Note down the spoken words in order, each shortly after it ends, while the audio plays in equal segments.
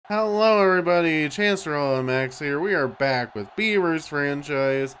Hello everybody, Therealhubbabubbamax here. We are back with Beavers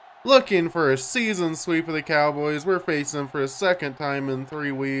franchise, looking for a season sweep of the Cowboys. We're facing them for a second time in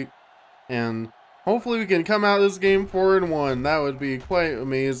 3 weeks, and hopefully we can come out of this game 4-1. That would be quite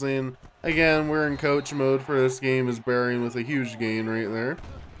amazing. Again, we're in coach mode for this game, is bearing with a huge gain right there.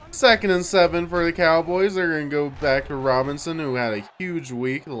 2nd and 7 for the Cowboys. They're going to go back to Robinson, who had a huge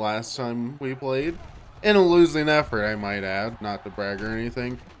week the last time we played. In a losing effort, I might add, not to brag or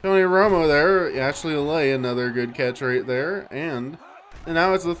anything. Tony Romo there, actually lay another good catch right there, and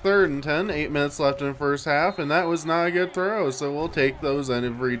now it's a 3rd and 10, 8 minutes left in the first half, and that was not a good throw, so we'll take those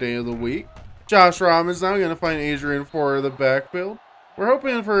every day of the week. Josh Robbins now going to find Adrian Ford in the backfield. We're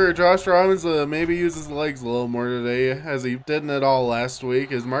hoping for Josh Robbins to maybe use his legs a little more today, as he didn't at all last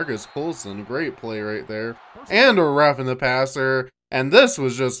week. Is Marcus Coulson, great play right there, and a roughing the passer, and this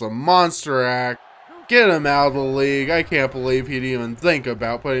was just a monster act. Get him out of the league. I can't believe he'd even think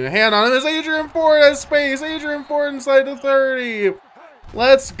about putting a hand on him. As Adrian Ford has space. Adrian Ford inside the 30.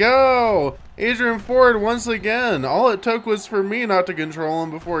 Let's go. Adrian Ford once again. All it took was for me not to control him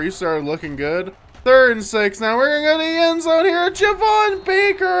before he started looking good. 3rd and 6. Now we're going to go to the end zone here. Javon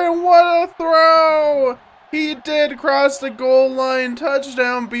Baker, and what a throw. He did cross the goal line.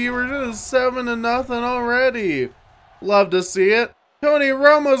 Touchdown Beavers. It is 7-0 already. Love to see it. Tony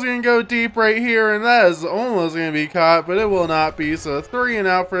Romo's going to go deep right here, and that is almost going to be caught, but it will not be. So 3 and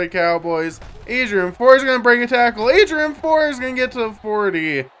out for the Cowboys. Adrian Ford is going to break a tackle. Adrian Ford is going to get to the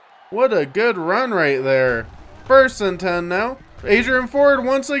 40. What a good run right there. 1st and 10 now. Adrian Ford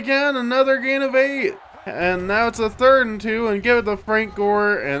once again, another gain of 8. And now it's a 3rd and 2, and give it to Frank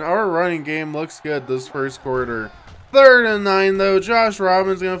Gore, and our running game looks good this first quarter. 3rd and 9 though. Josh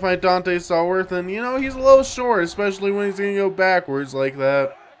Robbins going to find Dante Stallworth, and you know, he's a little short, especially when he's going to go backwards like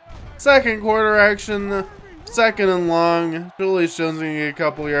that. 2nd quarter action, 2nd and long. Julius Jones going to get a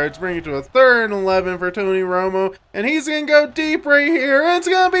couple yards, bring it to a 3rd and 11 for Tony Romo, and he's going to go deep right here, and it's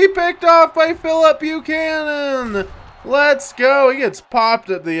going to be picked off by Phillip Buchanan. Let's go. He gets popped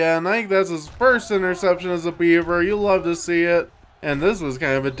at the end. I think that's his first interception as a Beaver. You love to see it. And this was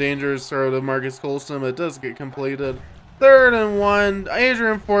kind of a dangerous throw to Marcus Coulson, but it does get completed. 3rd and 1.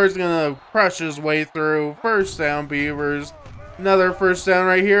 Adrian Ford's going to crush his way through. 1st down, Beavers. Another 1st down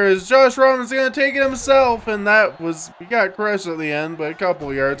right here is Josh Robbins going to take it himself. And that was, he got crushed at the end, but a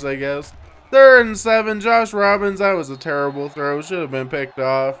couple yards, I guess. 3rd and 7. Josh Robbins, that was a terrible throw. Should have been picked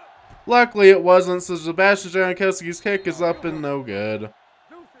off. Luckily it wasn't, so Sebastian Janikowski's kick is up and no good.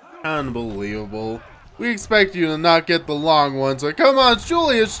 Unbelievable. We expect you to not get the long ones, but come on,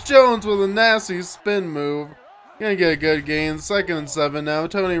 Julius Jones with a nasty spin move. Gonna get a good gain. 2nd and 7 now.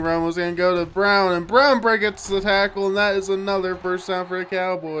 Tony Romo's gonna go to Brown, and Brown breaks the tackle, and that is another 1st down for the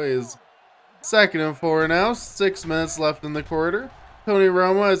Cowboys. 2nd and 4 now. 6 minutes left in the quarter. Tony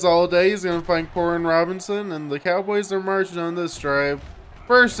Romo has all day. He's gonna find Corin Robinson, and the Cowboys are marching on this drive.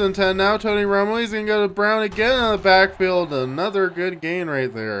 1st and 10 now. Tony Romo, he's gonna go to Brown again on the backfield. Another good gain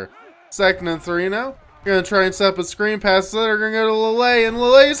right there. 2nd and 3 now. Gonna try and set up a screen pass. They're gonna go to Lele, and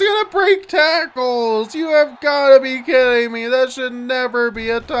Lele's gonna break tackles. You have gotta be kidding me. That should never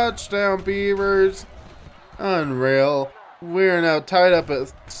be a touchdown, Beavers. Unreal. We're now tied up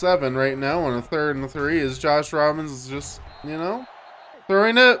at 7 right now on a 3rd and 3 as Josh Robbins is just, you know,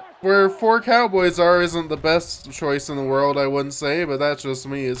 throwing it where 4 Cowboys are isn't the best choice in the world, I wouldn't say, but that's just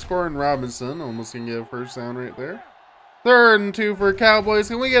me. It's Corin Robinson almost gonna get a 1st down right there. 3rd and 2 for Cowboys.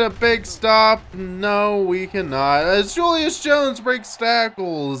 Can we get a big stop? No, we cannot. As Julius Jones breaks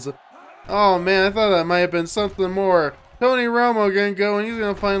tackles. Oh man, I thought that might have been something more. Tony Romo gonna go, and he's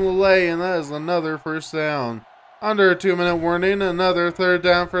gonna find Lele, and that is another 1st down. Under a 2-minute warning, another 3rd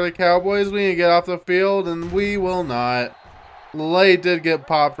down for the Cowboys. We need to get off the field, and we will not. Lele did get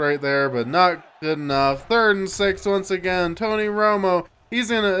popped right there, but not good enough. 3rd and 6 once again. Tony Romo, he's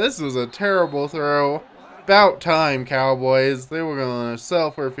gonna, this was a terrible throw. About time, Cowboys. They were going to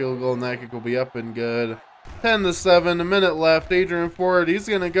settle for a field goal, and that kick will be up and good. 10 to 7, a minute left. Adrian Ford, he's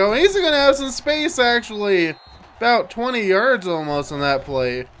going to go. He's going to have some space, actually. About 20 yards almost on that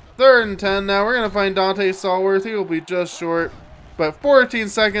play. 3rd and 10 now. We're going to find Dante Stallworth. He will be just short. But 14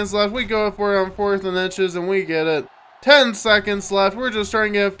 seconds left. We go for it on 4th and inches, and we get it. 10 seconds left. We're just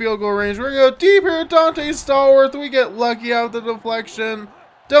trying to get a field goal range. We're going to go deep here. Dante Stallworth. We get lucky out of the deflection.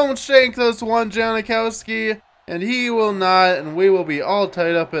 Don't shank this one, Janikowski, and he will not, and we will be all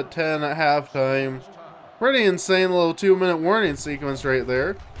tied up at 10 at halftime. Pretty insane little 2-minute warning sequence right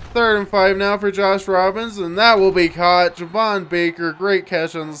there. 3rd and 5 now for Josh Robbins, and that will be caught. Javon Baker, great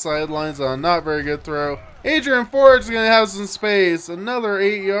catch on the sidelines on a not very good throw. Adrian Ford's going to have some space. Another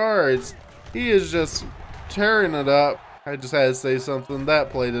 8 yards. He is just tearing it up. I just had to say something. That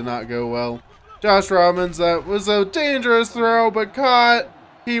play did not go well. Josh Robbins, that was a dangerous throw, but caught.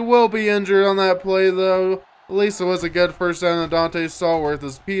 He will be injured on that play, though. At least it was a good first down to Dante Stallworth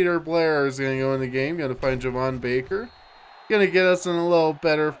as Peter Blair is going to go in the game. Going to find Javon Baker. Going to get us in a little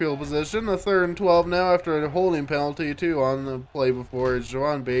better field position. A 3rd and 12 now after a holding penalty, too, on the play before.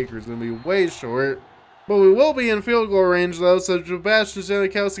 Javon Baker is going to be way short. But we will be in field goal range, though, so Sebastian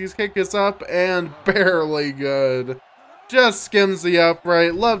Janikowski's kick is up and barely good. Just skims the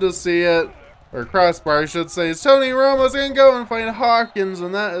upright. Love to see it. Or crossbar, I should say. Tony Romo's going to go and find Hawkins,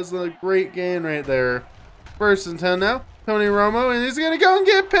 and that is a great gain right there. 1st and 10 now. Tony Romo, and he's going to go and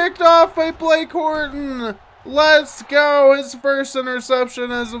get picked off by Blake Horton. Let's go. His first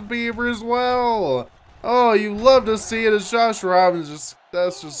interception as a Beaver as well. Oh, you love to see it as Josh Robbins.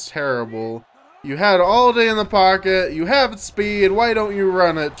 That's just terrible. You had all day in the pocket. You have speed. Why don't you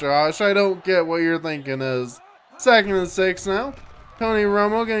run it, Josh? I don't get what you're thinking is. 2nd and 6 now. Tony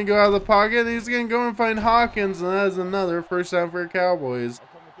Romo going to go out of the pocket. He's going to go and find Hawkins, and that is another first down for the Cowboys.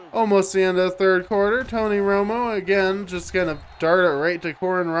 Almost the end of the 3rd quarter. Tony Romo, again, just going to dart it right to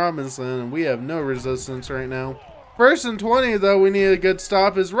Corin Robinson, and we have no resistance right now. 1st and 20, though, we need a good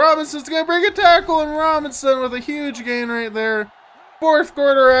stop as Robinson's going to break a tackle, and Robinson with a huge gain right there. 4th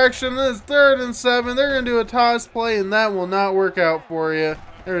quarter action. This is 3rd and 7. They're going to do a toss play, and that will not work out for you.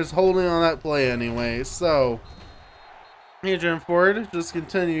 They're just holding on that play anyway, so Adrian Ford just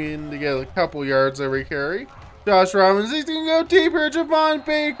continuing to get a couple yards every carry. Josh Robbins, he's going to go deeper. Javon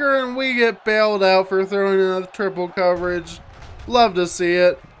Baker, and we get bailed out for throwing in a triple coverage. Love to see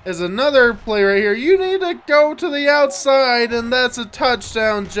it. There's another play right here. You need to go to the outside, and that's a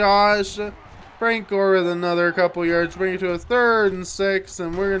touchdown, Josh. Frank Gore with another couple yards, bring it to a 3rd and 6,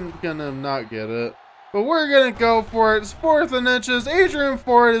 and we're going to not get it. But we're going to go for it. It's 4th and inches. Adrian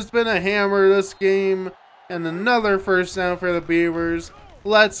Ford has been a hammer this game. And another first down for the Beavers.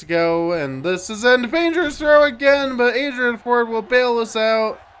 Let's go. And this is a dangerous throw again, but Adrian Ford will bail us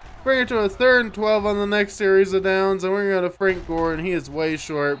out. Bring it to a 3rd and 12 on the next series of downs. And we're going to Frank Gore, and he is way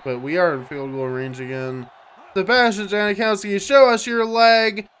short, but we are in field goal range again. Sebastian Janikowski, show us your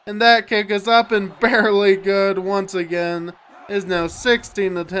leg. And that kick is up and barely good once again. It is now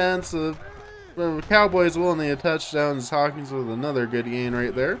 16 to 10, so the Cowboys will need a touchdown as Hawkins with another good gain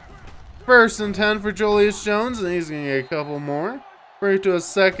right there. 1st and 10 for Julius Jones, and he's going to get a couple more. Bring it to a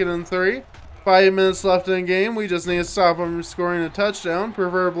 2nd and 3. 5 minutes left in the game. We just need to stop them from scoring a touchdown,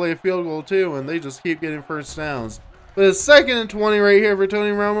 preferably a field goal too, and they just keep getting first downs. But it's 2nd and 20 right here for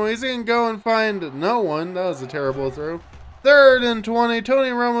Tony Romo. He's going to go and find no one. That was a terrible throw. 3rd and 20. Tony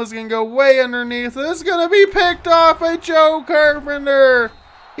Romo's going to go way underneath. This is going to be picked off by Joe Carpenter.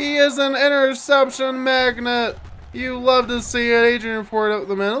 He is an interception magnet. You love to see it. Adrian Ford up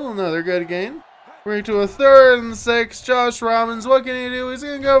the middle. Another good gain. Bring it to a 3rd and 6. Josh Robbins, what can he do? He's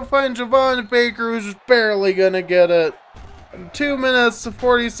going to go find Javon Baker, who's just barely going to get it. 2 minutes to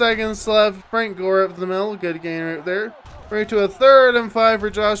 40 seconds left. Frank Gore up the middle. Good gain right there. Bring it to a 3rd and 5 for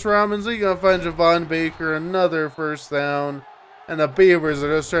Josh Robbins. He's going to find Javon Baker. Another first down. And the Beavers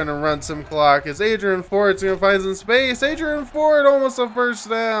are just trying to run some clock as Adrian Ford's going to find some space. Adrian Ford almost a first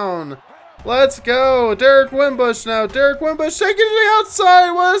down. Let's go. Derek Wimbush now. Derek Wimbush taking to the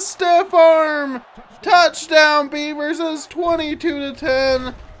outside with a stiff arm. Touchdown, Beavers. It's 22 to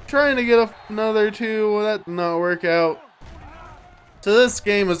 10. Trying to get another 2. That did not work out. So this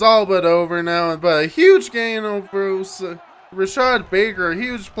game is all but over now. But a huge gain over Rashad Baker. A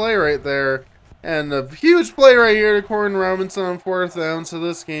huge play right there. And a huge play right here to Corin Robinson on 4th down. So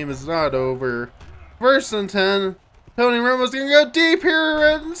this game is not over. 1st and 10. Tony Romo's going to go deep here,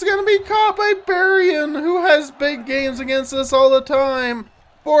 and it's going to be caught by Berrien, who has big games against us all the time.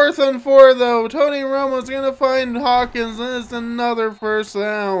 4th and 4, though. Tony Romo's going to find Hawkins, and it's another first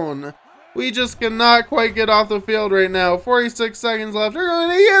down. We just cannot quite get off the field right now. 46 seconds left. We're going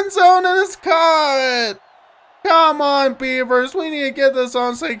to the end zone, and it's caught. Come on, Beavers. We need to get this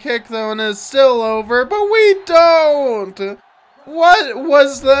onside kick, though, and it's still over, but we don't. What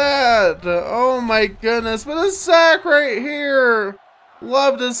was that? Oh my goodness, but a sack right here.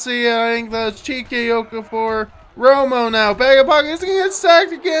 Love to see it. I think that's Chike Okafor. Romo now, bag of pocket. He's going to get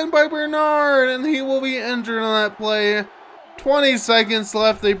sacked again by Bernard, and he will be injured on that play. 20 seconds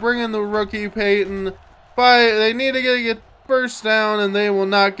left. They bring in the rookie Peyton. They need to get first down, and they will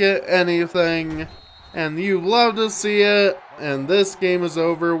not get anything. And you love to see it. And this game is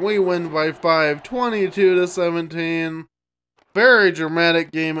over. We win by 5, 22 to 17. Very dramatic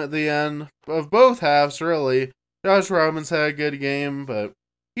game at the end of both halves, really. Josh Robbins had a good game, but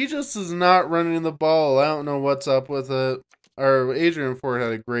he just is not running the ball. I don't know what's up with it. Adrian Ford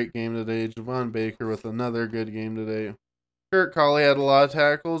had a great game today. Javon Baker with another good game today. Kurt Colley had a lot of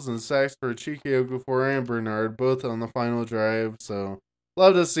tackles and sacks for Chike Okafor and Bernard, both on the final drive. So,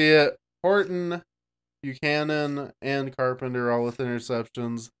 love to see it. Horton, Buchanan, and Carpenter all with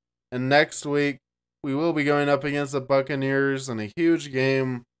interceptions. And next week, we will be going up against the Buccaneers in a huge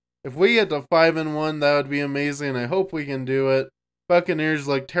game. If we get to 5-1, that would be amazing. I hope we can do it. Buccaneers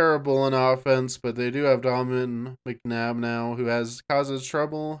look terrible in offense, but they do have Donovan McNabb now, who has caused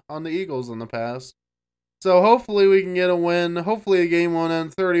trouble on the Eagles in the past. So hopefully we can get a win. Hopefully the game won't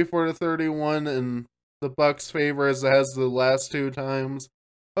end 34-31 in the Bucs' favor as it has the last 2 times.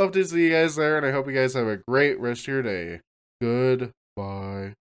 Hope to see you guys there, and I hope you guys have a great rest of your day. Goodbye.